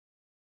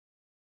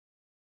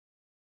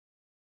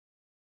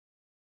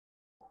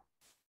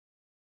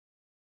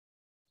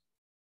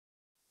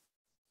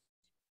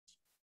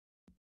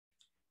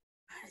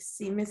Let's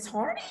see, Miss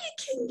Hardy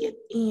can get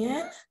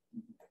in.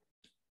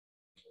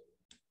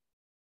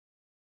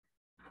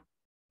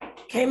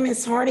 Okay,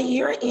 Miss Hardy,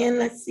 you're in.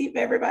 Let's see if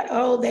everybody,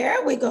 oh,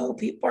 there we go.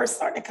 People are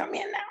starting to come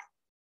in now.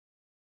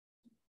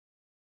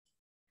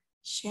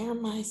 Share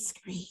my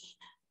screen.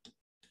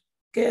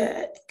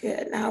 Good,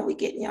 good. Now we're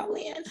getting y'all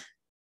in.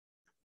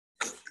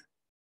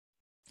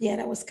 Yeah,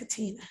 that was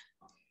Katina.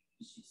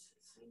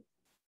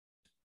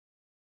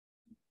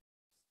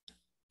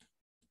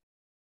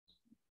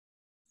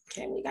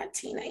 Okay, we got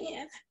Tina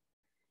in.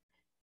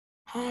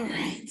 All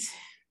right.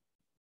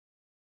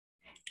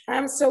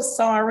 I'm so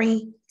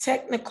sorry.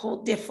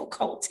 Technical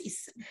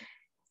difficulties.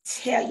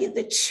 Tell you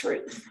the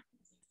truth.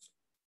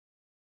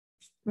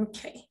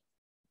 Okay.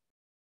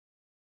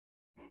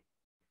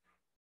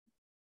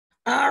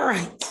 All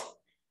right.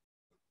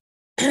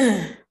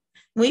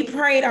 We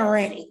prayed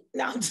already.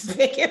 No, I'm just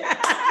picking.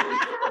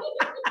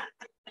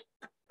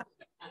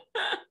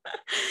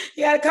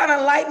 You got to kind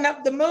of lighten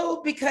up the mood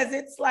because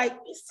it's like,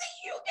 you see,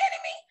 you getting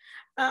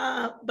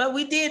me? But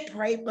we did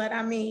pray, but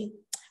I mean,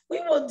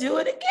 we will do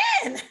it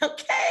again,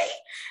 okay?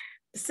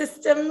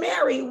 Sister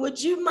Mary, would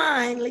you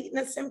mind leading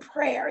us in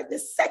prayer the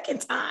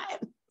second time?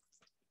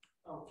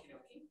 Okay.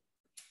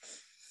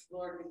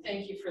 Lord, we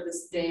thank you for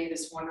this day,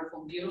 this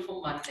wonderful,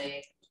 beautiful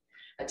Monday,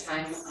 a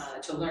time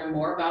to learn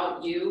more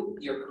about you,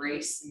 your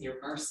grace and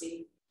your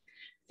mercy.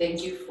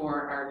 Thank you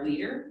for our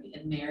leader,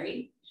 and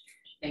Mary.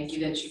 Thank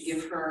you that you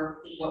give her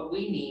what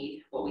we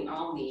need, what we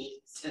all need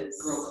to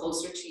grow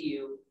closer to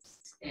you.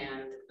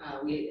 And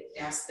we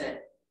ask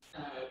that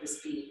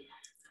this be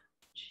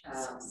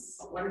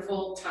a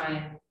wonderful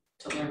time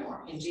to learn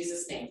more. In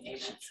Jesus' name,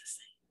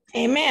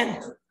 amen.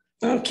 Amen.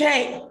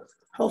 Okay.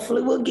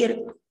 Hopefully we'll get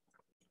it.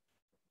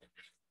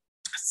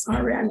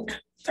 Sorry, I'm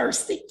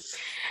thirsty.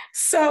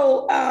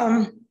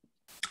 So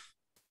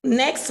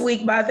next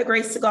week, by the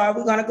grace of God,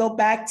 we're going to go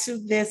back to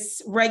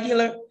this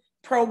regular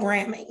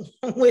programming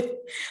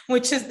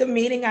which is the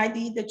meeting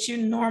ID that you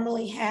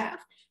normally have.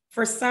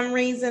 For some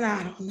reason,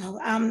 I don't know,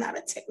 I'm not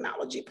a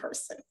technology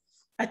person,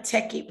 a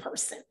techie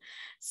person.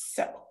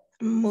 So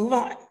move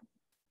on.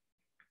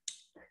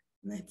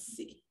 Let's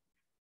see.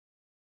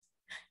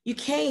 You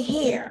can't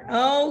hear.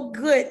 Oh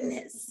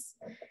goodness.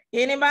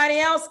 Anybody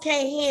else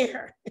can't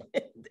hear?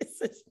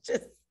 This is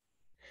just,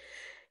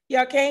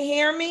 y'all can't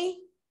hear me?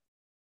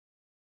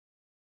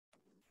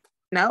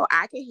 No,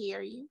 I can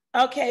hear you.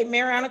 Okay,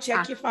 Mariana,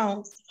 check your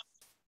phone.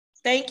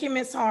 Thank you,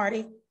 Miss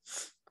Hardy.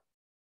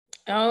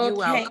 Okay. You're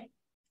welcome.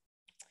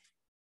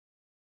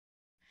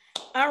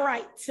 All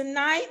right,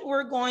 tonight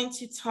we're going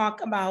to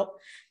talk about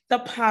the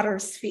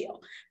potter's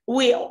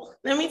wheel.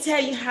 Let me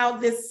tell you how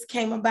this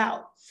came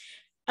about.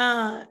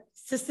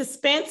 Sister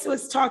Spence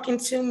was talking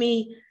to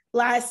me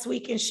last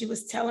week and she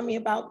was telling me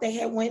about they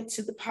had went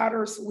to the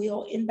potter's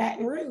wheel in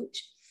Baton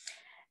Rouge.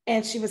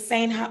 And she was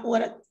saying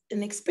what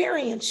an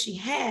experience she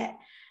had.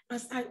 I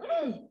was like,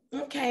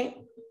 okay.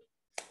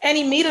 And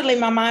immediately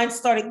my mind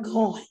started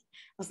going.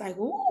 I was like,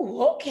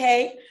 ooh,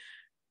 okay.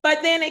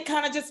 But then it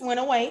kind of just went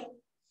away.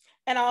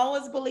 And I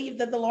always believe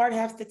that the Lord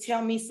has to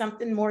tell me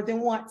something more than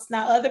once.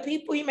 Now, other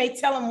people, you may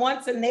tell them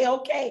once and they're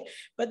okay.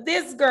 But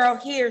this girl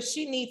here,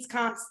 she needs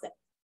constant.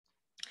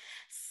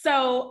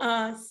 So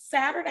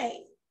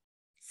Saturday,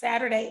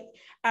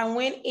 I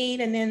went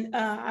eat and then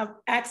I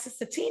asked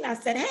Sister Tina, I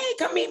said, hey,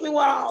 come meet me with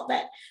all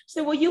that. She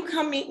said, well, you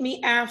come meet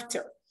me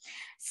after.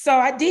 So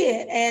I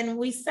did. And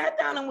we sat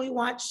down and we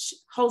watched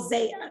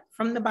Hosea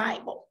from the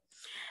Bible.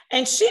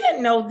 And she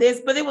didn't know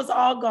this, but it was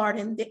all God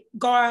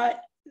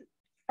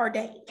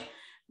ordained.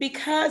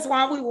 Because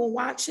while we were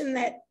watching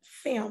that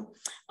film,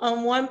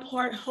 on one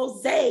part,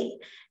 Hosea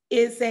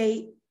is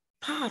a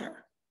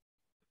potter.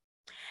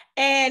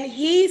 And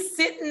he's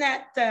sitting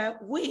at the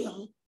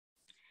wheel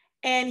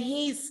and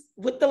he's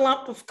with the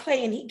lump of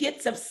clay and he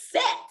gets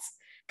upset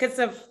because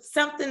of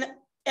something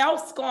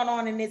else going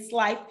on in his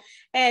life.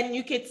 And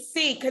you could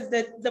see because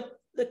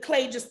the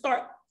clay just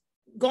start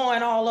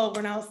going all over.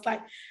 And I was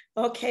like,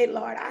 okay,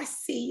 Lord, I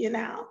see you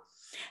now.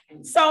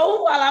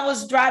 So while I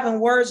was driving,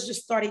 words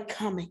just started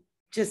coming.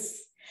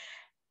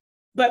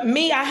 But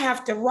me, I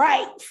have to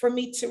write for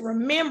me to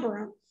remember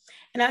them.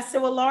 And I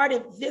said, well, Lord,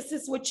 if this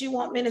is what you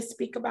want me to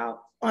speak about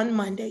on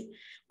Monday,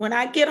 when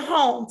I get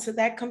home to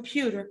that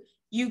computer,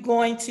 you're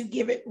going to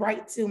give it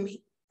right to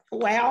me.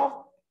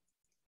 Well,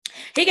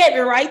 he gave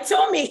it right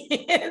to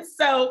me.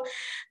 So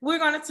we're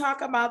going to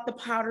talk about the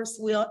potter's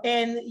wheel,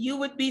 and you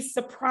would be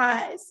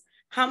surprised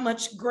how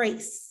much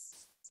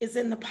grace is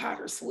in the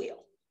potter's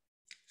wheel.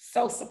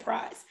 So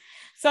surprised.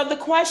 So the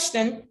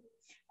question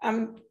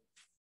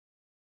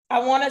I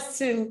want us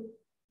to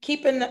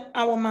keep in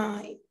our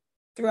mind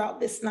throughout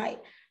this night,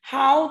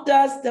 how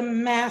does the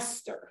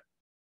master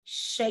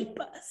shape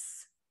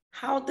us?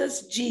 How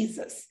does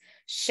Jesus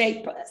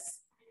shape us?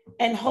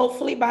 And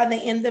hopefully by the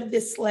end of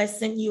this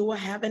lesson, you will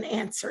have an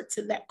answer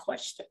to that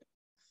question.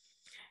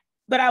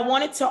 But I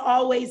want it to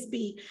always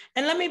be,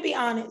 and let me be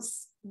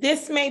honest,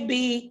 this may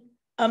be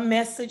a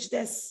message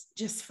that's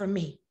just for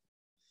me.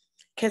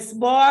 Because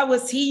boy,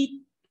 was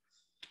he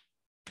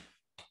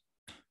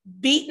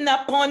beating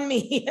up on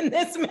me in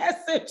this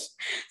message.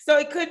 So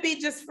it could be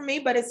just for me,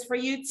 but it's for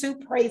you too.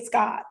 Praise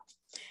God.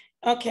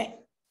 Okay.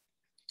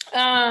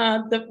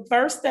 The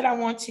verse that I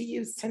want to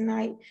use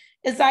tonight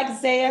is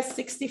Isaiah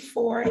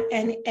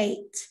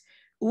 64:8.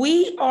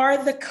 We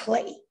are the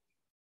clay,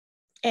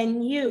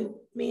 and you,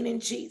 meaning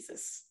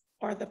Jesus,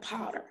 are the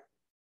potter.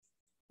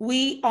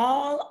 We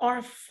all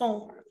are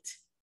formed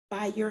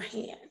by your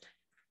hand.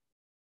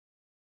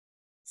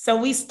 So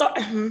we start,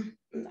 I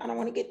don't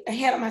want to get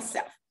ahead of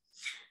myself.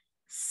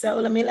 So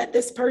let me let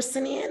this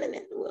person in and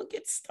then we'll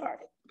get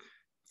started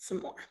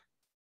some more.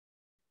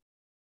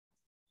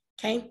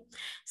 Okay,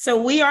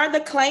 so we are the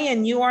clay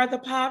and you are the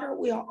potter.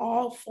 We are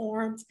all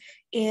formed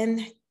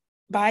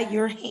by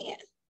your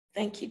hand.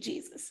 Thank you,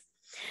 Jesus.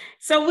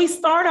 So we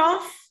start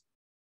off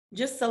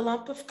just a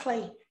lump of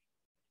clay.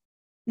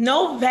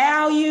 No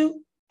value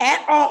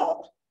at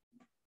all.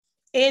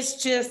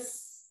 It's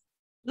just,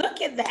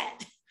 look at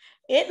that.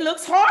 It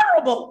looks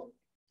horrible.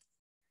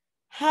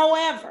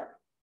 However,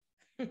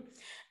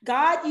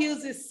 God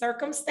uses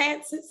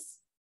circumstances,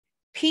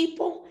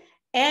 people,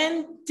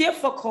 and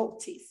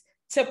difficulties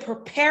to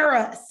prepare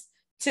us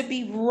to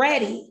be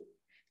ready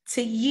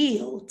to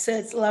yield to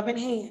his loving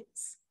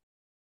hands.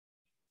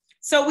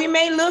 So we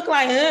may look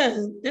like,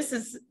 this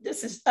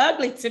is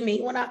ugly to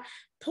me. When I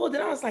pulled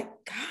it, I was like,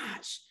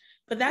 gosh,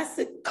 but that's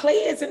the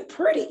clay isn't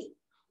pretty.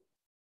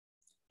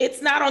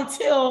 It's not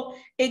until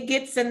it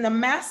gets in the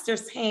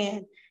master's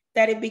hand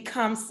that it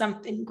becomes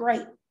something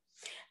great.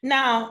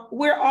 Now,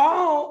 we're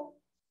all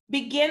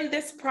begin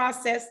this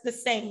process the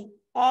same,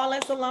 all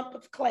as a lump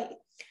of clay.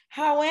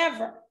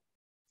 However,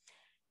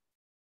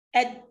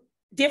 at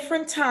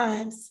different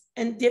times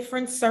and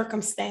different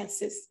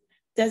circumstances,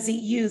 does he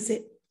use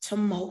it to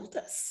mold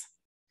us?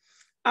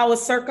 Our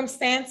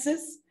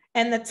circumstances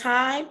and the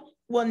time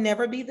will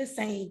never be the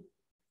same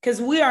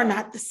because we are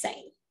not the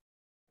same.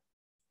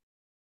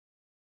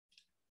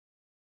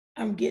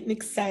 I'm getting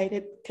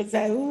excited because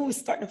I'm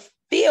starting to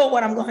feel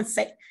what I'm going to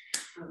say.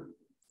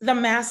 The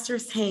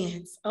master's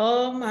hands.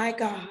 Oh my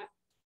God.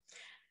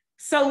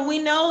 So we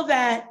know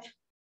that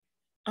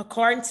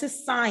according to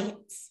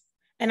science,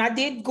 and I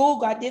did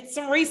Google, I did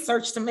some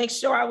research to make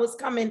sure I was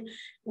coming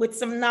with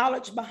some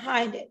knowledge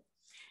behind it.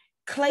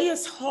 Clay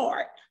is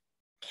hard,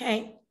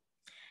 okay?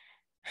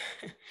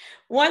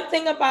 One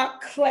thing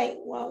about clay,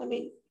 well, let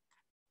me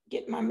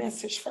get my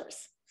message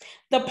first.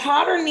 The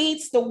potter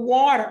needs the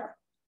water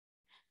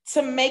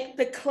to make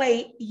the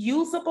clay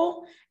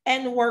usable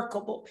and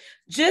workable.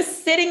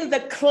 Just sitting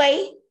the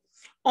clay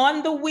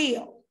on the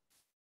wheel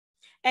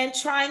and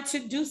trying to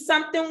do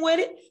something with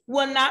it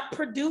will not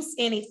produce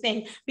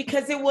anything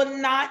because it will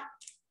not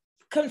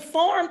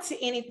conform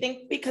to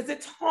anything because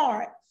it's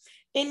hard.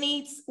 It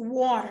needs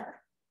water.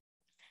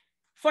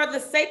 For the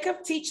sake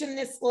of teaching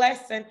this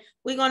lesson,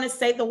 we're going to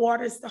say the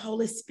water is the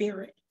Holy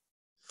Spirit.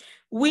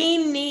 We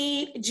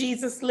need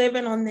Jesus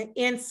living on the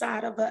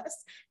inside of us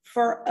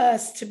for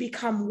us to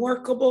become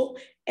workable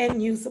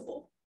and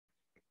usable.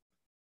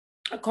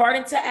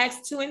 According to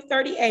Acts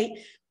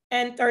 2:38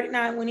 and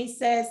 39, when he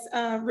says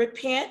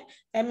repent,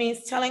 that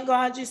means telling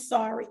God you're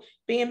sorry,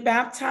 being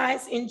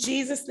baptized in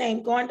Jesus'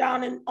 name, going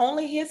down in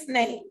only his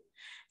name.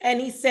 And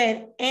he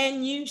said,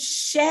 and you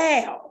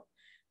shall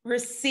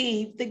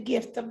receive the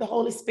gift of the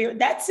Holy Spirit.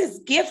 That's his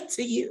gift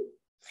to you.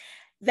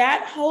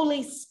 That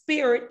Holy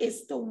Spirit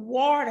is the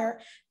water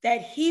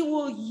that he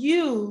will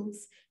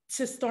use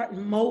to start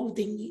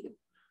molding you.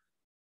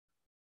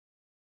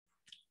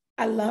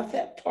 I love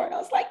that part. I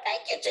was like,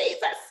 thank you,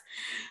 Jesus.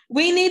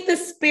 We need the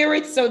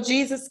Spirit so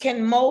Jesus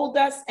can mold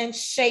us and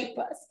shape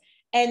us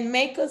and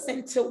make us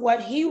into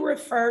what he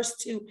refers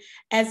to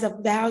as a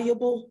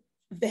valuable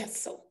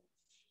vessel.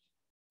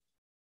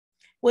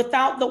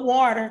 Without the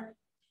water,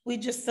 we're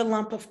just a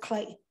lump of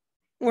clay.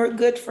 We're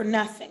good for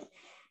nothing.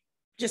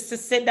 Just to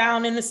sit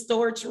down in the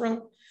storage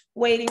room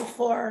waiting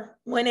for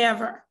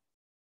whenever.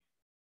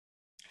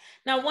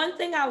 Now, one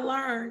thing I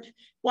learned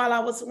while I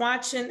was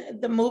watching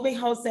the movie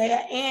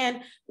Hosea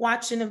and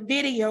watching a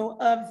video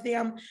of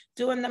them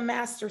doing the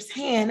master's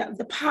hand of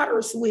the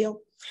potter's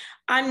wheel,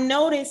 I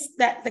noticed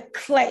that the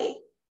clay,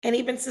 and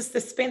even Sister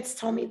Spence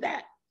told me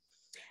that,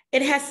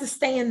 it has to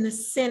stay in the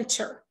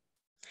center.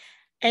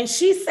 And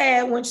she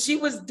said when she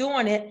was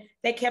doing it,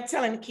 they kept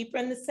telling her, keep her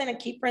in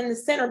the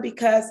center,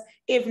 because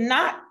if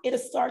not, it'll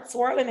start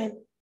swirling and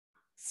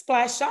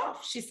splash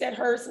off. She said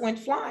hers went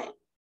flying.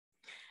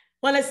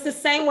 Well, it's the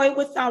same way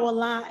with our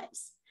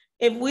lives.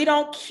 If we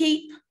don't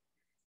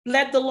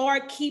let the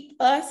Lord keep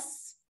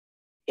us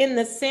in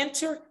the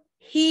center,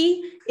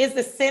 he is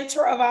the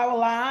center of our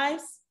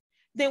lives,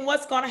 then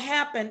what's going to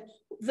happen?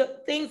 The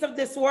things of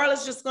this world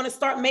is just going to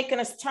start making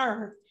us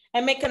turn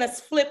and making us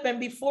flip. And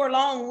before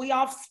long, we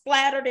all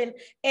splattered in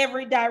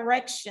every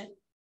direction.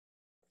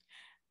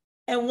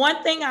 And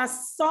one thing I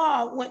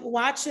saw when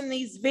watching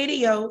these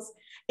videos,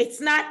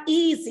 it's not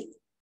easy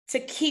to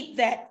keep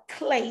that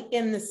clay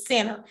in the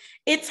center.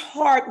 It's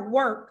hard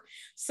work.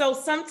 So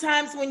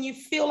sometimes when you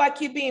feel like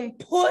you're being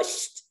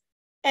pushed,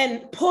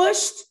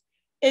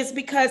 it's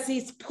because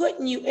he's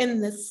putting you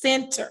in the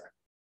center.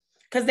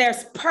 because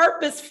there's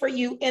purpose for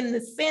you in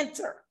the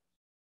center.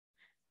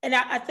 And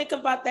I think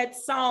about that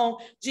song,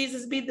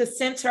 Jesus be the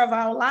center of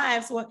our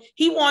lives. Well,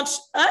 he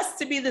wants us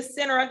to be the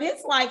center of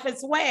his life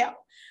as well.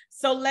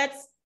 So let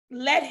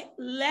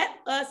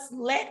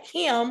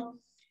him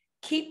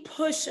keep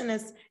pushing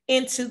us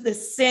into the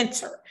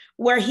center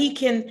where he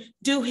can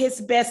do his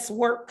best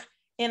work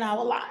in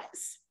our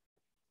lives.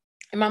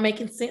 Am I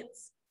making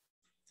sense?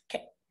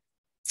 Okay.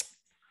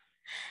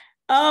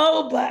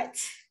 Oh, but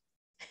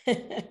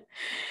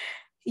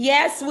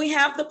yes, we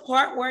have the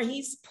part where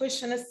he's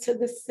pushing us to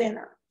the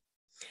center.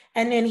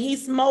 And then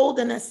he's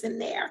molding us in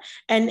there.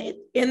 And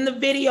in the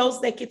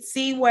videos, they could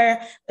see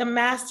where the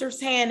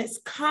master's hand is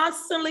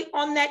constantly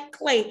on that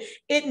clay.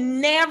 It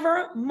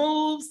never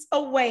moves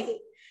away.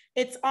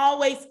 It's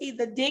always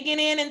either digging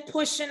in and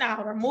pushing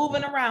out or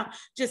moving around,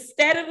 just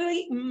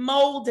steadily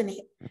molding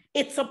it.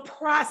 It's a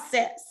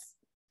process,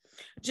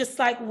 just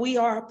like we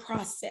are a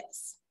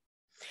process.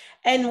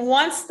 And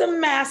once the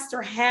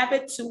master have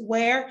it to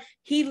where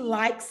he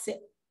likes it,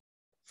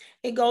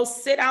 it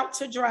goes sit out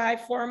to dry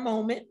for a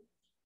moment.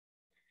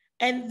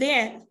 And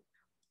then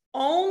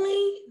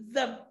only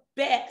the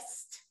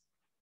best,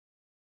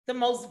 the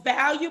most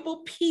valuable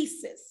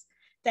pieces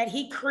that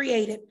he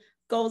created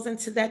goes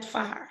into that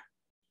fire.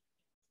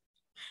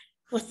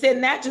 Well,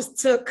 then that just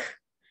took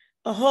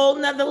a whole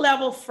nother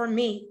level for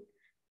me,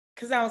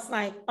 because I was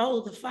like,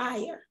 oh, the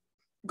fire.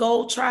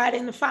 Gold tried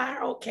in the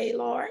fire. Okay,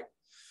 Lord.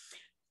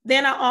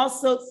 Then I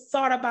also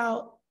thought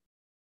about,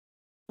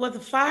 well, the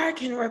fire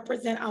can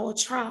represent our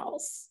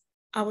trials,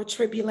 our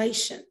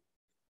tribulation.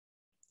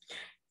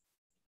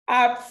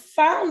 I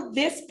found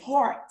this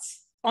part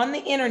on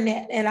the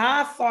internet and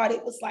I thought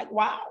it was like,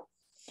 wow.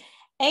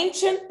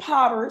 Ancient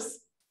potters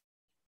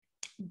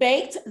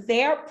baked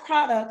their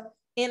product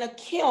in a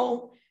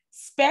kiln,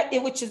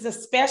 which is a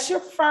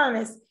special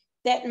furnace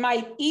that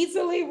might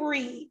easily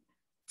read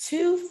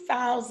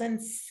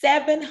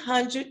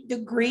 2,700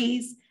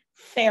 degrees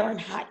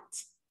Fahrenheit.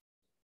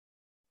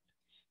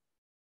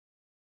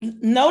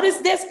 Notice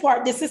this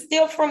part. This is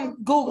still from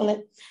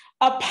Googling.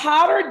 A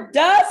potter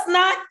does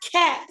not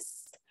cast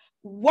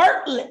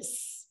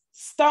worthless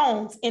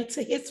stones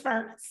into his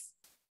furnace.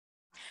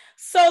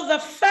 So the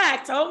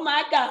fact, oh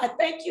my God,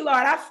 thank you,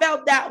 Lord, I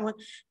felt that one.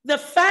 The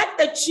fact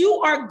that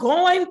you are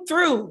going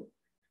through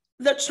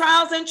the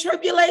trials and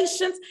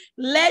tribulations,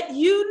 let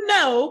you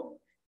know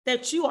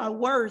that you are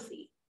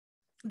worthy,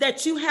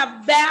 that you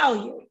have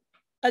value.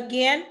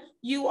 Again,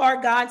 you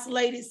are God's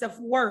ladies of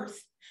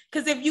worth.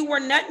 Because if you were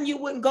nothing, you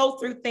wouldn't go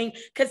through things,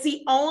 because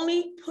he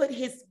only put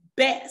his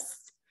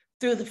best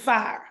through the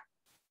fire.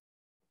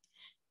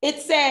 It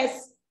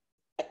says,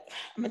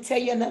 I'm going to tell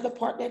you another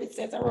part that it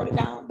says, I wrote it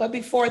down, but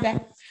before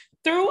that,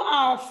 through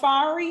our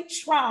fiery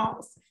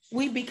trials,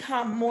 we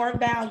become more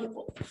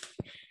valuable.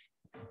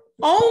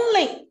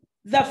 Only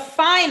the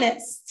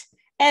finest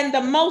and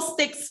the most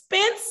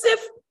expensive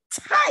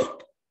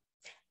type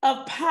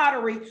of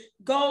pottery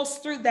goes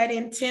through that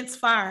intense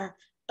fire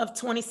of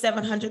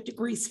 2,700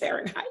 degrees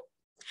Fahrenheit.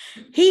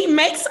 He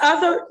makes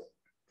other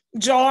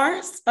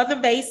jars, other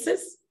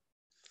vases,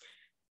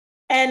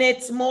 and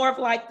it's more of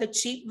like the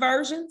cheap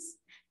versions.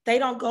 They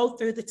don't go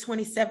through the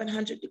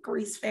 2,700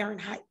 degrees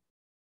Fahrenheit.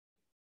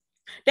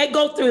 They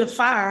go through the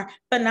fire,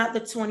 but not the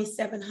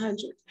 2,700.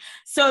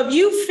 So if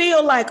you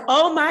feel like,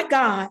 oh my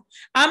God,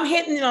 I'm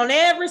hitting it on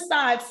every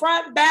side,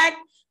 front, back,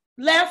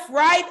 left,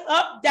 right,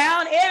 up,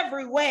 down,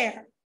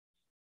 everywhere.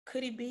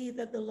 Could it be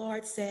that the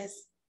Lord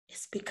says,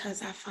 it's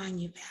because I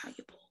find you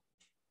valuable.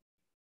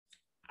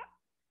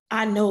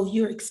 I know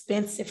you're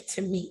expensive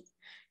to me.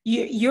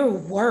 You're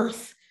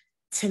worth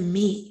to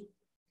me.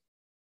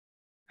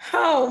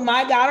 Oh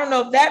my God, I don't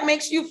know if that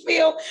makes you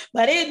feel,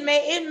 but it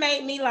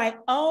made me like,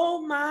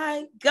 oh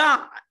my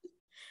God.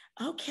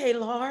 Okay,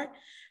 Lord.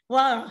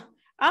 Well,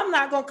 I'm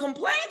not going to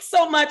complain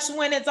so much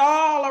when it's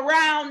all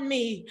around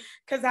me,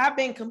 because I've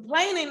been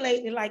complaining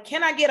lately, like,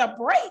 can I get a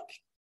break?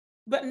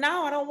 But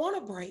now I don't want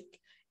a break.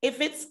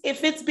 If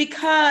it's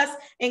because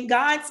in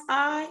God's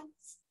eyes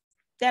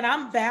that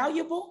I'm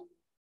valuable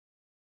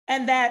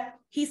and that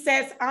he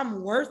says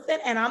I'm worth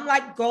it and I'm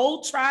like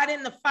gold tried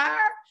in the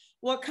fire,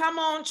 well, come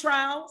on,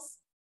 trials.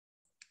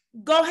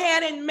 Go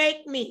ahead and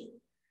make me.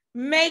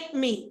 Make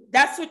me.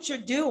 That's what you're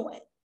doing.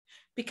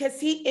 Because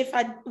if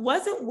I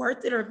wasn't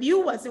worth it, or if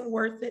you wasn't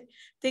worth it,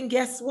 then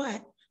guess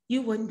what?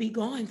 You wouldn't be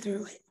going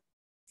through it.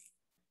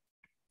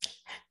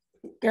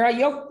 Girl,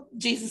 your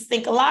Jesus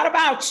think a lot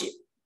about you.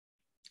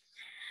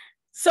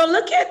 So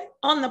look at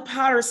on the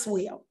potter's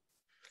wheel.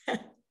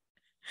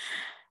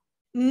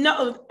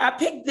 No, I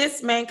picked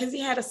this man because he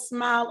had a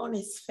smile on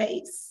his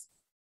face.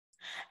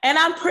 And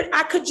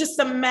I could just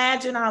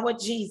imagine our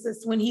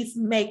Jesus when he's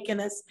making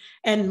us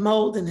and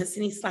molding us.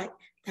 And he's like,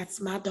 that's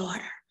my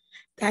daughter.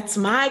 That's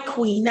my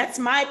queen. That's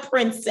my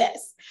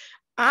princess.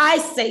 I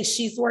say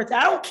she's worth it.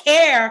 I don't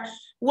care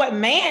what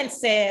man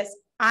says.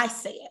 I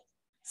say it.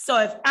 So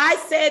if I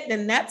said,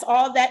 then that's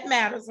all that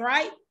matters,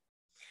 right?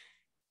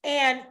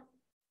 And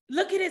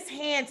look at his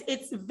hands.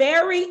 It's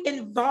very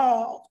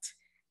involved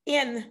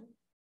in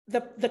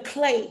the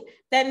clay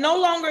that no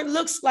longer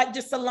looks like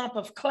just a lump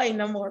of clay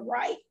no more,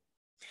 right?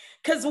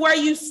 Because where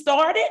you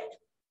started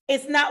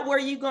is not where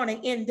you're going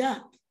to end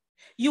up.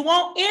 You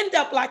won't end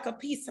up like a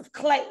piece of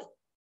clay.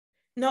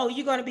 No,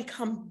 you're going to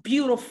become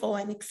beautiful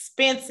and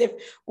expensive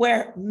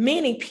where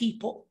many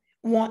people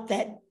want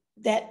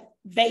that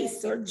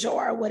vase or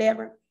jar or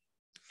whatever.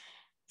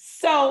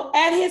 So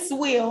at his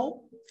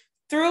will,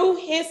 through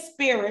his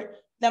spirit,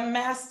 the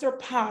master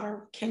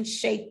potter can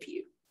shape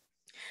you.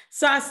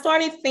 So I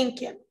started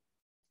thinking,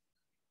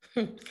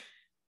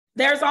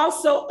 there's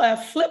also a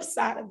flip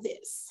side of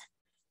this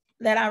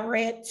that I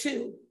read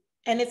too,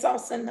 and it's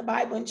also in the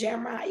Bible in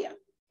Jeremiah.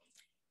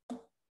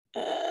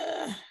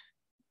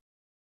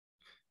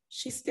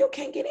 She still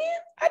can't get in?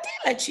 I did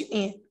let you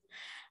in.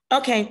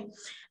 Okay.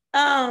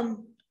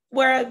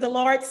 Where the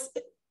Lord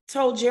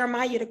told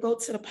Jeremiah to go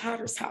to the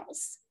potter's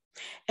house.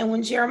 And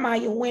when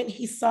Jeremiah went,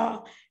 he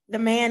saw the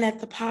man at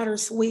the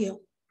potter's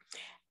wheel.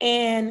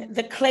 And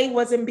the clay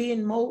wasn't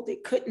being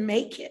molded, couldn't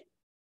make it.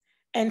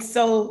 And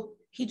so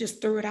he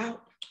just threw it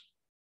out.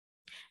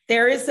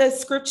 There is a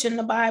scripture in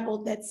the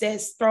Bible that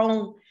says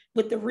thrown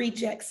with the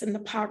rejects in the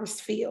potter's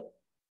field.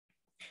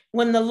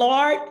 When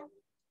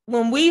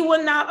we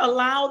will not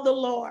allow the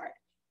Lord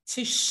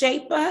to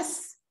shape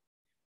us,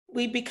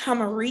 we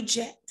become a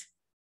reject.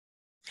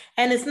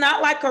 And it's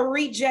not like a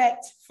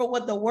reject for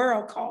what the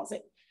world calls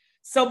it.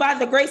 So by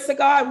the grace of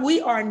God,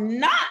 we are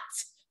not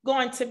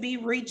going to be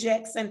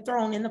rejects and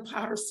thrown in the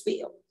potter's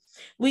field.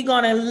 We're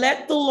going to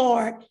let the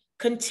Lord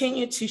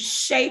continue to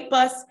shape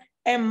us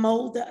and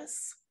mold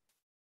us.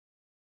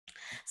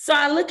 So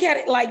I look at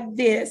it like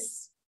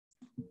this.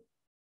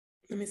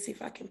 Let me see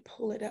if I can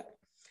pull it up,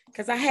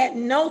 because I had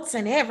notes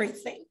and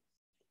everything.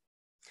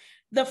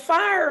 The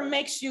fire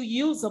makes you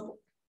usable.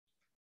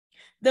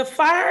 The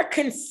fire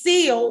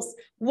conceals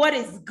what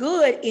is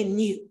good in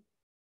you.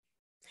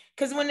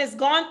 Because when it's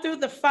gone through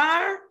the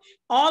fire,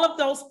 all of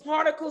those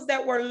particles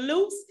that were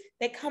loose,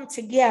 they come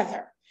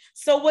together.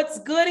 So what's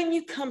good in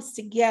you comes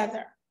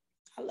together.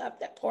 I love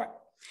that part.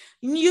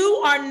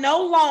 You are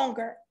no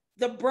longer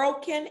the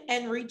broken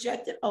and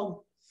rejected.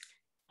 Oh,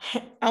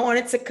 I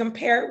wanted to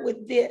compare it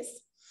with this.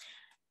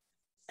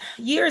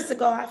 Years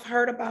ago, I've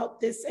heard about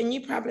this, and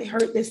you probably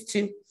heard this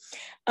too.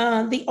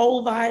 The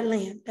old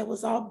violin that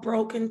was all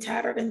broken,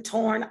 tattered, and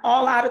torn,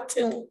 all out of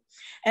tune.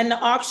 And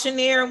the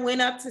auctioneer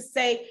went up to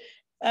say,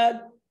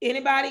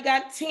 anybody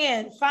got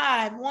 10,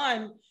 5,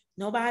 1?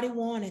 Nobody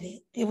wanted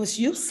it. It was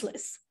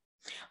useless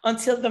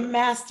until the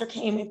master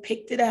came and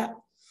picked it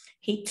up.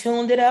 He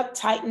tuned it up,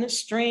 tightened the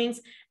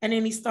strings, and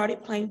then he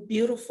started playing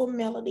beautiful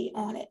melody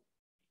on it.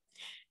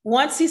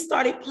 Once he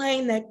started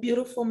playing that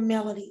beautiful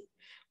melody,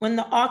 when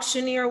the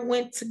auctioneer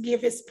went to give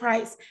his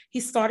price,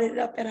 he started it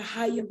up at a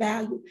higher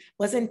value. It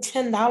wasn't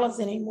 $10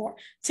 anymore.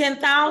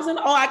 10,000?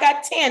 Oh, I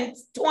got 10,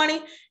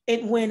 20.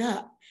 It went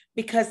up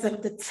because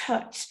of the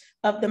touch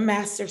of the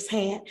master's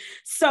hand.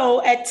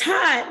 So at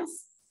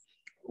times,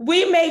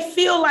 we may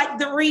feel like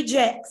the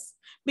rejects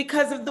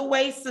because of the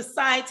way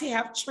society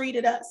have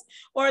treated us,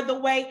 or the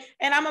way,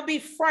 and I'm gonna be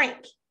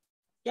frank.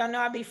 Y'all know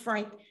I'll be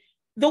frank.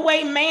 The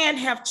way man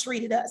have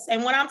treated us.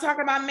 And when I'm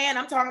talking about man,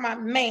 I'm talking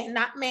about man,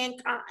 not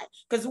mankind,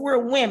 because we're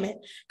women.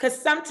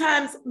 Because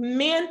sometimes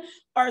men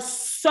are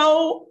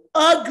so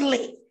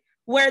ugly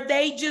where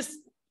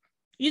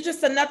you're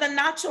just another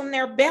notch on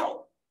their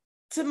belt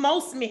to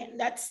most men.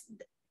 That's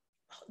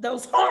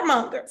those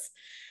whoremongers.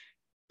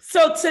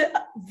 So to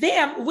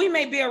them, we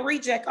may be a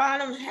reject. Oh, I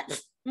don't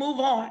have, move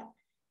on.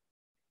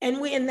 And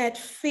we're in that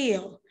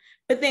field.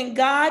 But then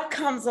God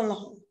comes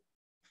along.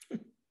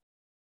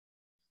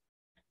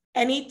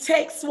 And he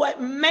takes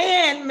what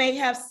man may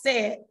have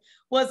said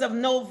was of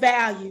no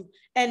value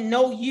and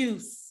no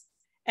use.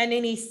 And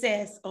then he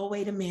says, oh,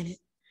 wait a minute.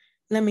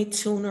 Let me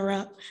tune her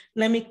up.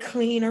 Let me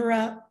clean her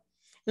up.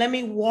 Let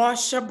me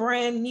wash her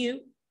brand new.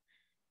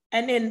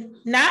 And then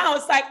now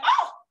it's like,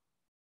 oh,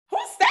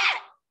 who's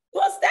that?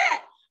 What's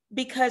that?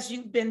 Because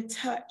you've been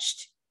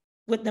touched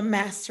with the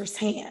master's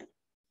hand.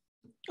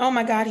 Oh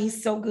my God,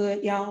 he's so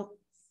good, y'all.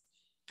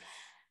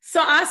 So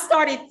I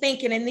started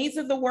thinking, and these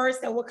are the words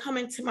that were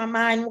coming to my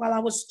mind while I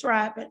was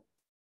driving,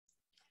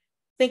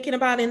 thinking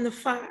about in the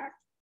fire,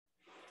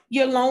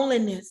 your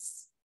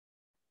loneliness.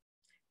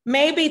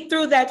 Maybe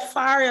through that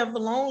fire of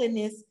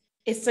loneliness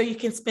is so you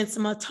can spend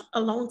some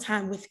alone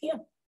time with him.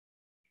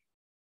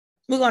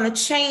 We're going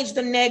to change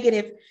the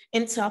negative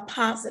into a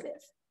positive.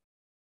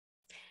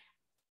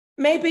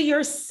 Maybe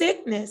your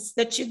sickness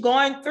that you're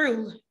going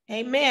through,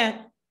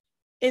 amen,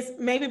 is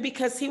maybe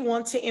because he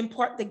wants to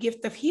impart the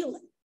gift of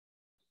healing.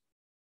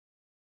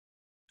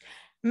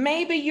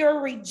 Maybe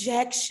your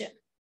rejection.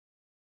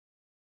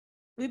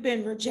 We've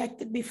been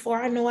rejected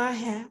before. I know I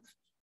have.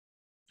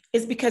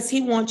 It's because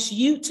he wants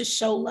you to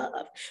show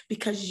love,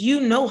 because you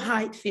know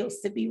how it feels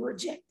to be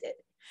rejected.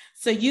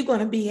 So you're going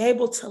to be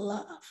able to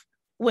love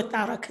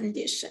without a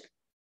condition.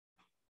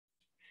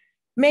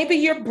 Maybe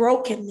your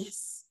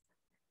brokenness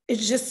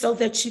is just so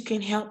that you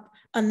can help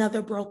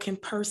another broken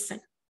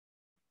person.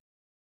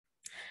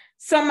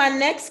 So my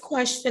next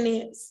question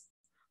is,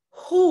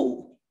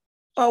 who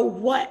or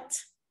what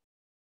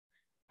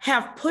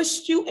have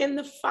pushed you in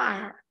the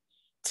fire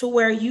to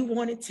where you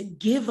wanted to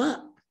give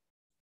up?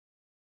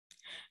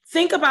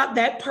 Think about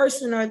that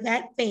person or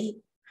that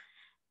thing,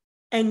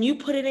 and you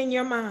put it in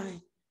your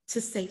mind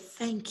to say,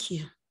 thank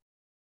you.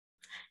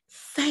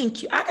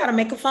 Thank you. I got to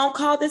make a phone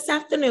call this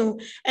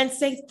afternoon and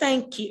say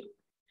thank you.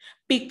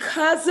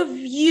 Because of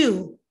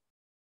you,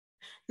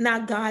 now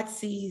God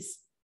sees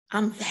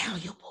I'm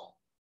valuable.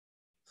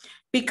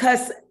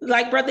 Because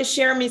like Brother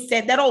Jeremy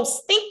said, that old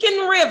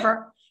stinking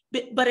river,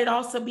 but it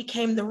also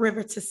became the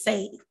river to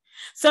save.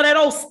 So that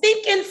old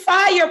stinking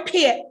fire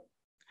pit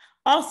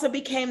also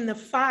became the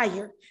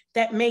fire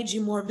that made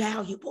you more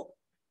valuable,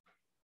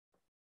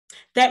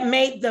 that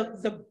made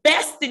the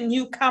best in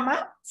you come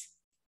out.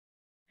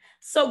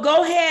 So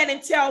go ahead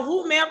and tell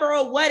whomever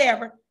or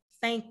whatever,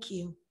 thank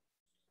you,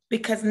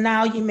 because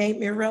now you made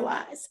me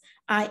realize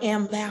I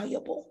am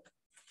valuable.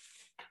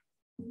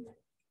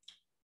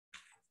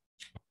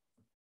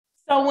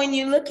 So when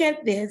you look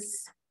at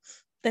this,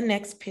 the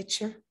next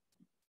picture,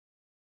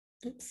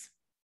 oops.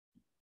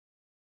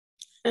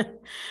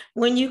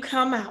 When you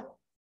come out,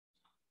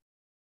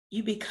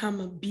 you become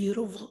a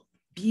beautiful,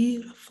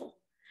 beautiful,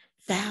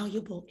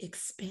 valuable,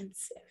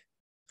 expensive.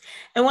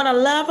 And what I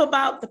love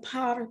about the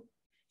potter's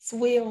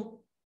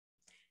wheel,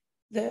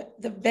 the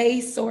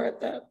vase or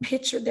the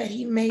picture that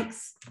he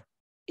makes,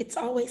 it's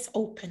always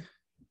open.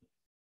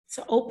 It's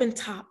an open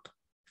top.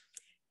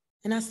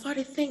 And I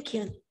started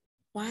thinking,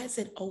 why is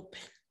it open?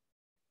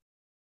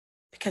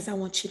 Because I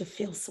want you to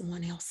fill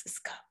someone else's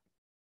cup.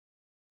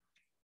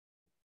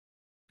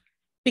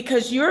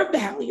 Because you're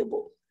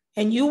valuable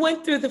and you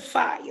went through the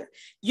fire,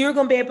 you're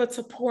going to be able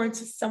to pour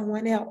into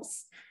someone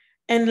else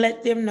and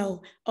let them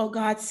know, oh,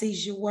 God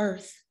sees your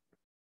worth.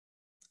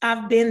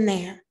 I've been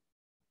there.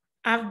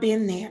 I've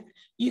been there.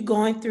 You're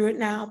going through it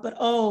now, but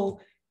oh,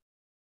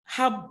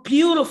 how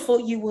beautiful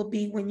you will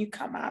be when you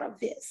come out of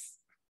this.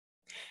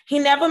 He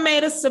never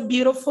made us a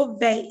beautiful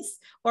vase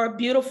or a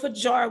beautiful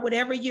jar,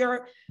 whatever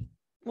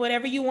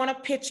you want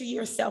to picture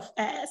yourself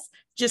as,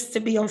 just to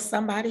be on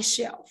somebody's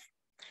shelf.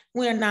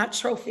 We're not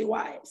trophy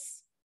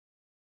wives.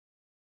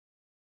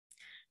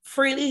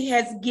 Freely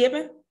has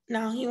given.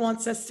 Now he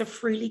wants us to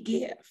freely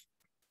give.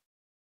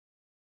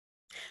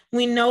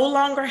 We no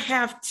longer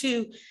have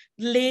to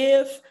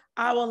live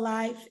our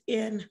life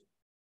in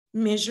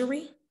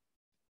misery,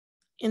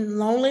 in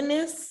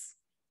loneliness,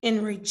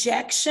 in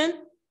rejection,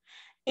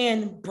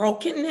 in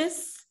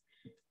brokenness,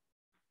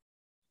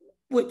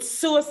 with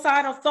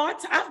suicidal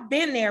thoughts. I've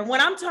been there.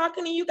 When I'm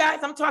talking to you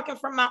guys, I'm talking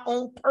from my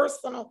own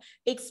personal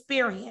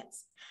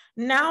experience.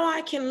 Now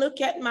I can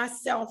look at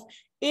myself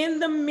in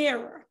the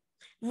mirror,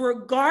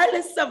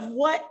 regardless of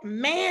what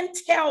man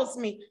tells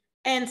me,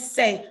 and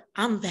say,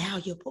 I'm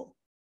valuable.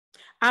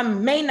 I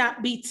may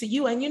not be to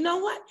you. And you know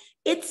what?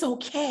 It's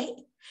okay.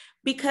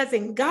 Because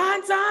in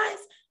God's eyes,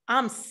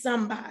 I'm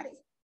somebody.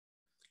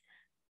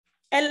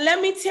 And let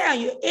me tell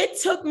you, it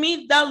took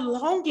me the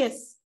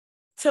longest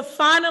to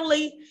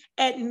finally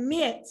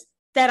admit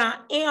that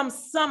I am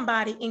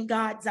somebody in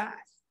God's eyes.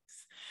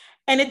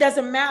 And it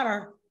doesn't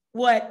matter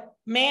what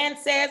man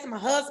says, my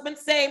husband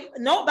say,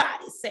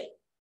 nobody say,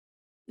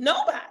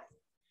 nobody,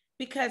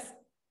 because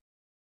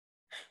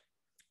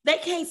they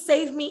can't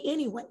save me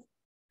anyway.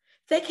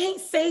 They can't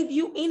save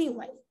you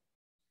anyway.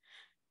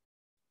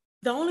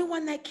 The only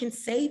one that can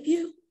save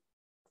you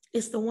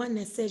is the one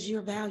that says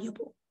you're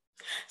valuable.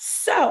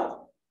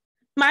 So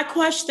my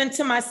question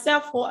to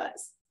myself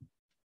was,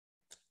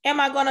 am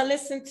I going to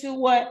listen to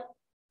what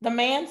the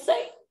man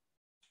say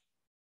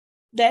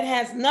that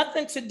has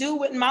nothing to do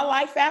with my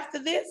life after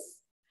this?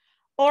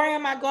 Or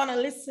am I going to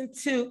listen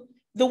to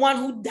the one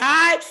who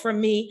died for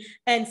me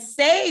and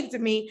saved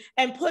me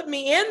and put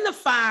me in the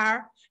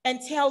fire and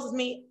tells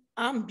me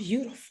I'm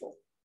beautiful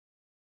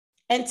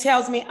and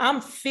tells me I'm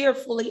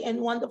fearfully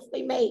and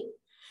wonderfully made?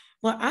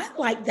 Well, I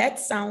like that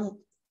sound.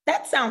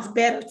 That sounds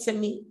better to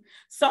me.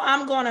 So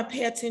I'm going to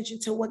pay attention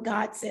to what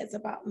God says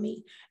about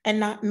me and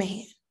not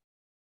man.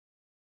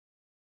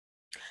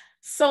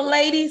 So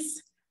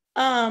ladies,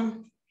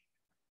 I'm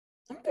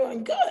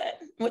doing good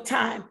with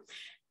time.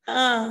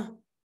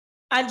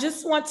 I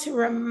just want to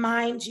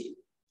remind you,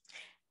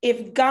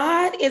 if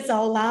God is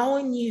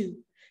allowing you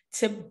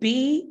to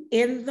be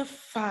in the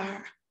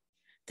fire,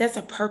 there's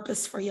a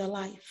purpose for your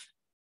life.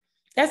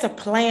 There's a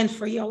plan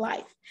for your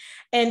life.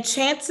 And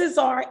chances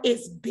are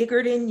it's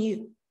bigger than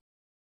you.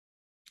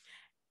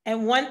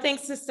 And one thing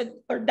Sister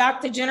or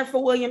Dr. Jennifer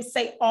Williams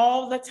say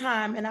all the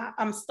time, and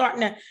I'm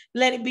starting to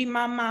let it be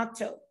my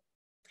motto: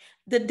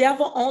 the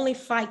devil only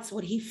fights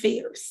what he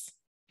fears.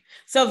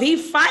 So if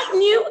he's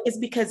fighting you, it's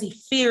because he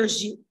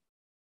fears you.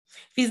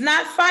 If he's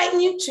not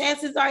fighting you,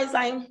 chances are he's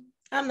like,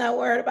 I'm not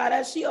worried about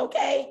her. She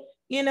okay,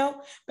 you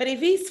know? But if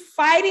he's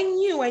fighting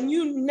you and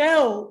you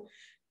know,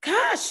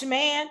 gosh,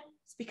 man,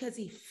 it's because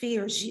he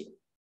fears you.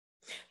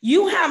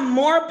 You have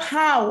more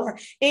power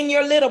in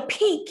your little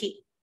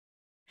pinky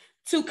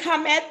to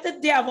come at the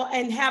devil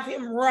and have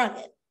him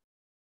running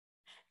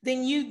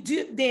than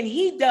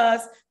he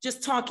does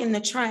just talking the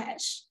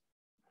trash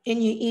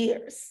in your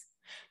ears.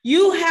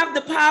 You have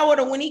the power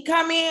to, when he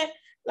come in,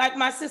 like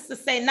my sister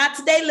say, not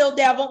today, little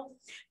devil.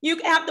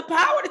 You have the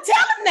power to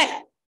tell him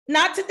that.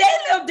 Not today,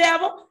 little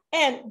devil,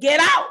 and get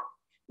out.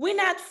 We're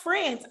not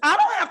friends. I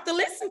don't have to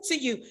listen to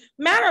you.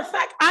 Matter of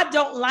fact, I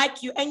don't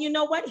like you. And you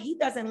know what? He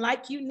doesn't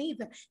like you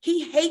neither.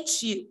 He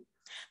hates you.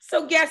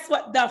 So guess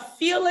what? The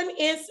feeling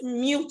is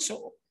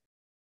mutual.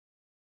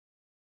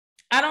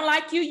 I don't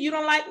like you. You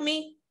don't like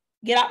me.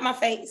 Get out my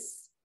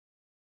face.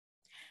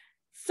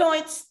 So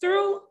it's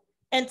through,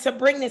 and to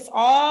bring this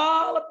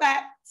all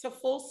back to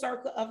full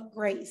circle of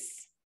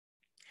grace,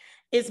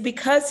 is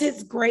because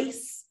his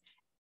grace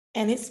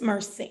and his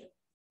mercy,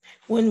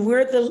 when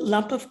we're the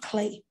lump of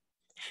clay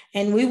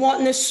and we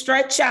want to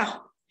stretch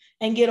out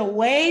and get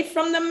away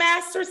from the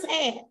master's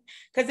hand,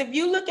 because if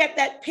you look at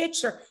that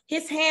picture,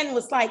 his hand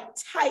was like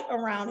tight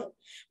around it.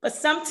 But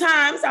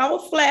sometimes our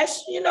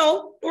flesh, you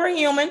know, we're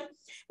human.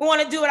 We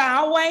want to do it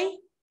our way.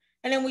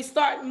 And then we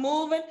start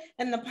moving,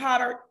 and the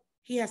potter,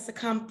 he has to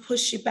come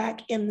push you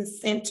back in the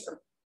center.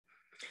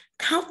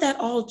 Count that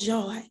all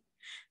joy,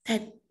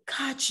 that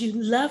God, you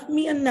love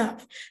me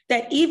enough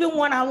that even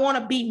when I want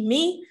to be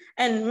me,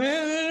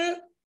 and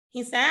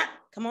he said,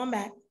 come on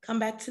back, come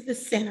back to the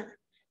center.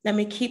 Let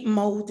me keep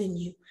molding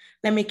you.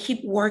 Let me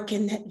keep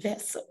working that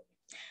vessel.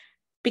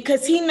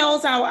 Because he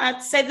knows I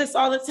say this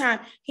all the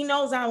time, he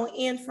knows our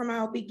end from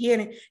our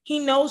beginning. He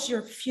knows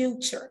your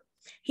future.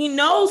 He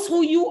knows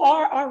who you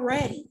are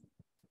already.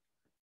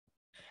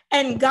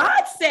 And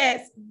God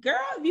says, girl,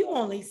 if you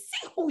only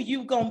see who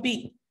you gonna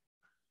be,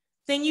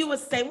 then you would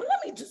say, well,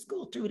 let me just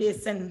go through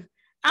this and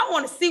I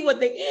want to see what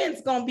the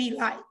end's gonna be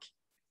like.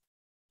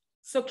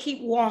 So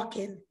keep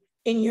walking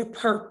in your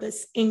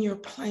purpose, in your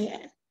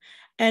plan,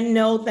 and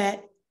know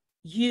that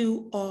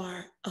you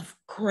are of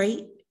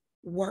great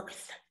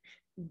worth.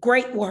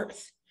 Great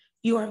worth.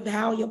 You are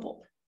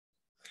valuable.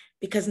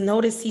 Because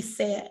notice he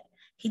said,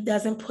 he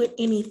doesn't put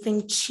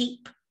anything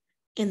cheap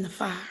in the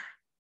fire.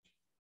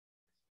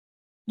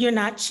 You're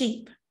not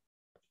cheap.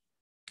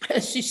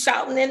 She's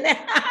shouting in there.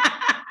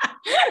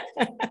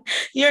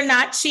 You're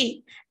not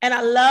cheap. And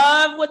I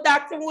love what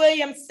Dr.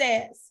 Williams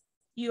says.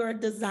 You're a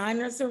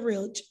designer's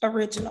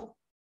original.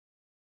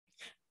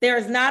 There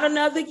is not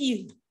another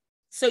you.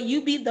 So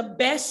you be the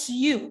best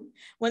you.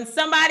 When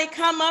somebody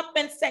come up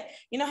and say,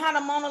 you know how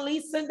the Mona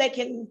Lisa, they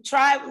can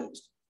try,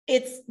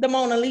 it's the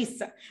Mona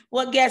Lisa.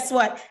 Well, guess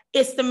what?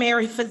 It's the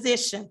Mary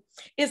Physician.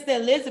 It's the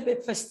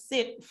Elizabeth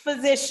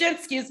Physician,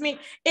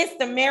 It's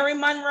the Mary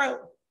Monroe.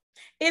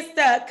 It's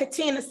the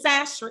Katina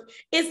Sashry.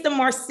 It's the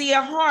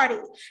Marcia Hardy.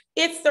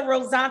 It's the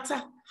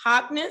Rosanta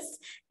Harkness.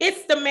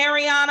 It's the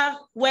Mariana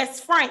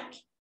West Frank.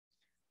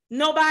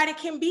 Nobody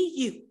can be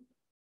you.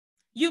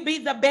 You be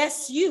the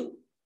best you.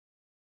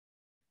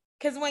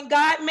 Because when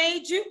God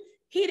made you,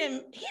 he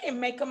didn't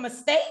make a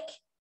mistake.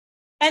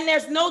 And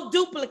there's no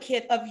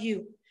duplicate of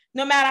you.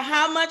 No matter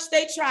how much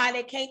they try,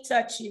 they can't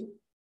touch you.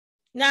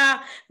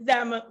 Now,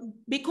 the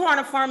be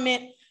corner for a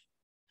minute.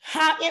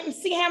 How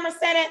MC Hammer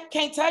said it,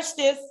 can't touch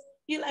this.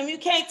 You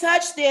can't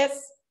touch this.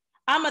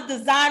 I'm a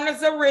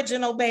designer's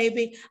original,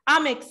 baby.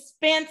 I'm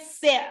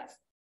expensive.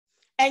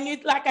 And you,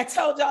 like I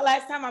told y'all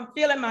last time, I'm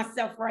feeling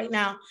myself right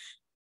now.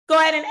 Go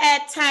ahead and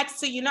add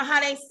tax to, you know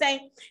how they say,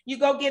 you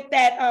go get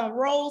that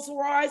Rolls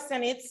Royce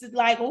and it's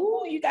like,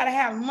 ooh, you got to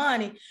have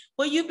money.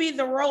 Well, you be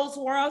the Rolls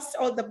Royce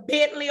or the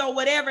Bentley or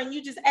whatever, and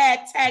you just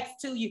add tax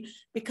to you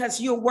because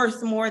you're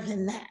worth more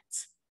than that.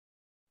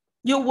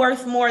 You're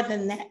worth more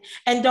than that.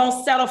 And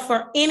don't settle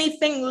for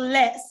anything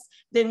less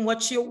than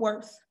what you're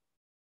worth.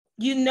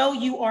 You know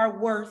you are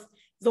worth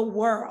the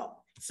world,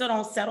 so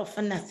don't settle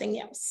for nothing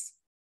else.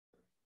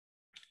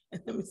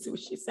 Let me see what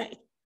she's saying.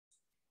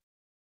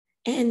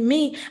 And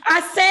me, I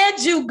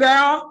said you,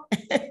 girl.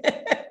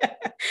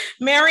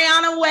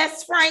 Mariana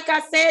West Frank,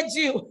 I said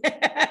you.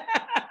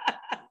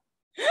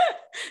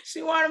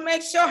 She want to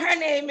make sure her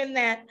name in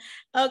that.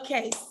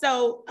 Okay,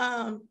 so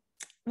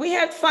we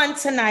had fun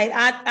tonight.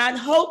 I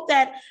hope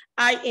that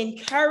I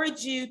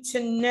encourage you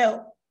to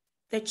know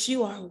that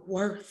you are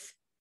worth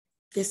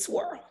this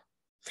world.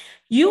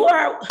 You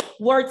are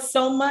worth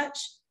so much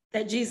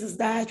that Jesus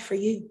died for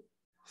you.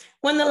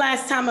 When the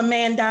last time a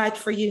man died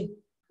for you?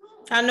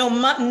 I know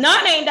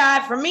none ain't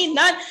died for me.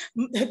 None,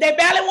 they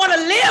barely want to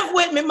live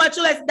with me, much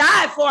less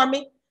die for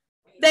me.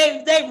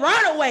 They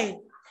run away.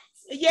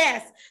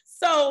 Yes.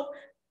 So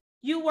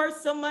you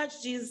worth so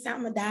much, Jesus,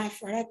 I'm going to die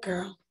for that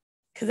girl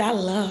because I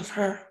love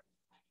her.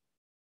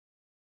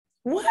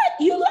 What?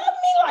 You love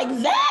me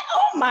like that?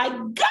 Oh my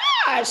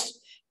gosh.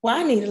 Well,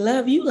 I need to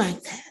love you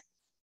like that.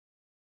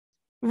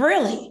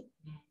 Really?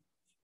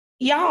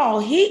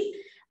 Y'all,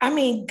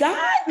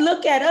 God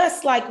look at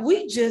us like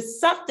we just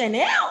something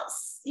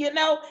else. You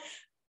know,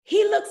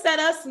 he looks at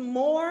us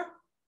more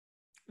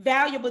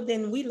valuable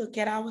than we look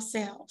at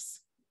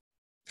ourselves.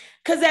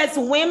 Because as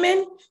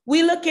women,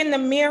 we look in the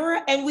mirror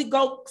and we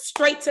go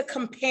straight to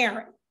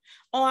comparing.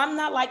 Oh, I'm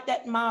not like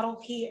that model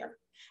here.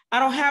 I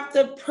don't have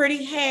the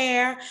pretty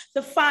hair,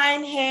 the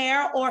fine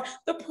hair, or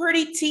the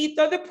pretty teeth,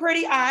 or the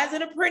pretty eyes, or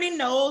the pretty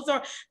nose,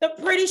 or the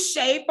pretty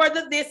shape, or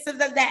the this or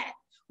the that.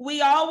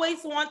 We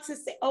always want to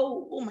say,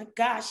 oh my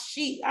gosh,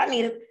 I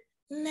need it.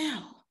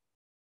 No,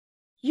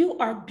 you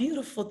are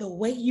beautiful the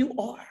way you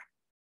are.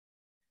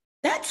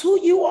 That's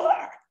who you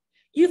are.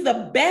 You're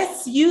the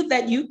best you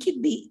that you can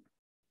be.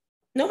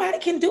 Nobody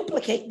can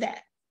duplicate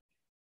that.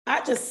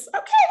 Okay,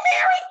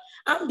 Mary,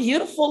 I'm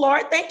beautiful,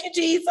 Lord. Thank you,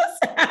 Jesus.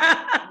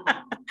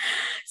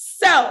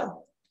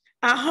 So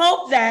I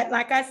hope that,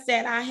 like I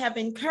said, I have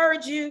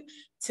encouraged you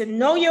to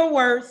know your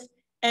worth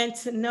and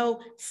to know,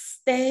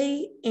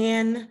 stay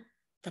in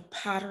the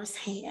potter's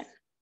hand.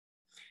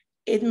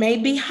 It may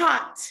be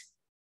hot,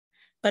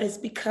 but it's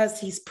because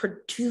he's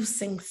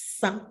producing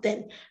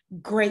something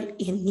great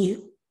in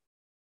you.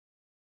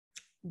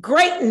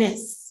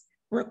 Greatness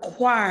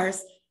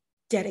requires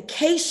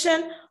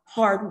dedication,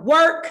 hard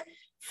work,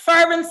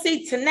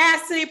 fervency,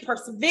 tenacity,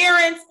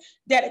 perseverance,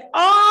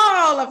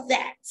 all of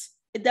that.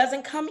 It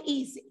doesn't come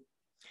easy.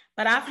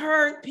 But I've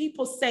heard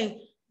people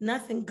say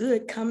nothing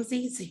good comes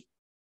easy.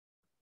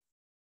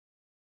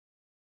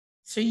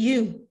 So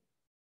you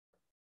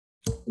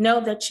know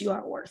that you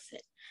are worth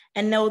it,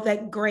 and know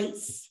that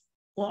grace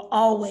will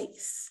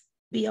always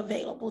be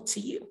available to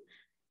you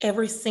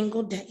every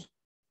single day,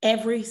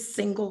 every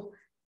single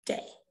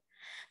day.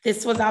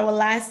 This was our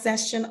last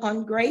session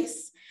on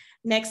grace.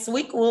 Next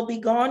week, we'll be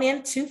going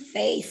into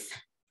faith.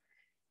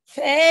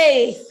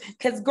 Faith,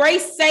 because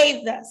grace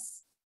saved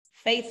us.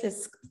 Faith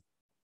is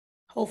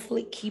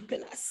hopefully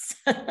keeping us.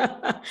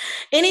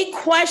 Any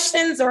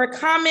questions or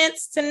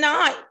comments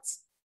tonight?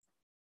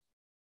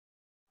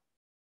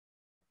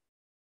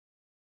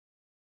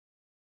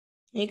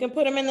 You can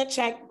put them in the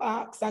chat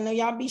box. I know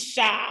y'all be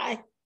shy.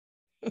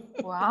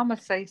 Well, I'm going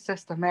to say,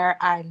 Sister Mary,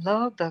 I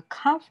love the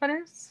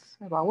confidence.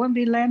 If I wouldn't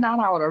be laying down,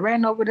 I would have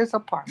ran over this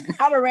apartment.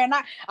 I would have ran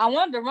out. I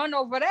wanted to run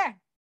over there.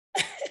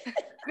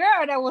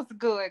 Girl, that was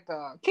good,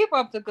 girl. Keep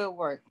up the good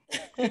work.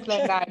 Keep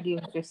letting God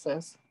use you,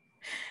 sis.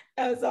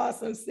 That was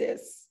awesome,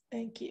 sis.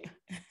 Thank you.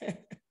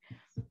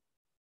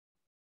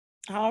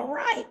 All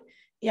right.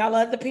 Y'all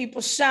other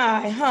people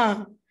shy,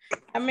 huh?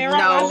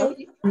 No.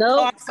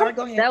 Oh, I'm sorry,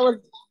 go ahead.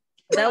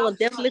 That was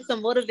definitely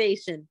some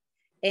motivation.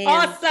 And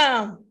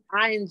awesome.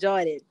 I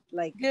enjoyed it.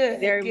 Like,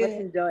 very much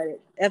enjoyed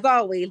it. As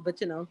always,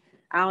 but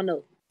I don't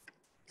know.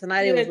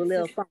 Tonight it was a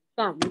little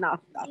something. I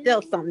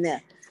felt something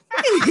there.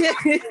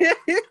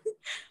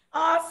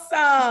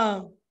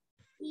 Awesome.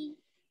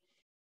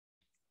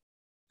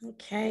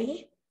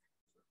 Okay.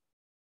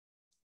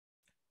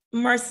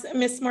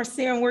 Miss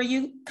Marcia, were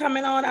you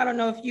coming on? I don't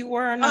know if you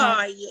were or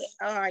not.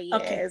 Oh, yes.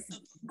 Okay.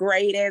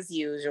 Great as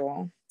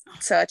usual.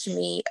 Touch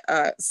me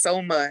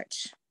so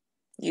much.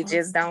 You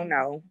just don't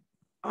know.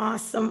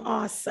 Awesome.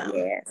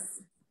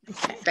 Yes.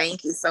 Okay.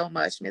 Thank you so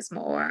much, Miss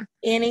Moore.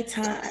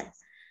 Anytime.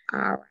 All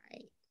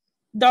right.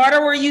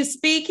 Daughter, were you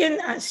speaking?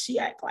 She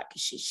act like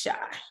she's shy.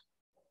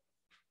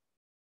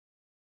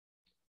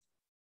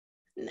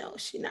 No,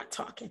 she's not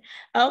talking.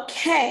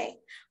 Okay.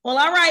 Well,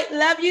 all right.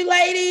 Love you,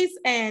 ladies,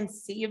 and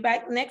see you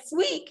back next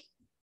week.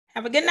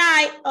 Have a good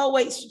night. Oh,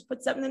 wait, she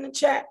put something in the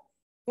chat.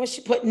 What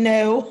she put?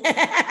 No.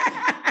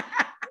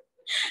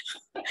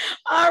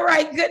 All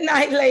right. Good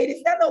night,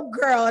 ladies. That little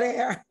girl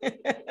there.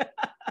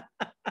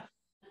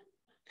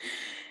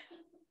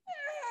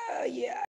 Yeah.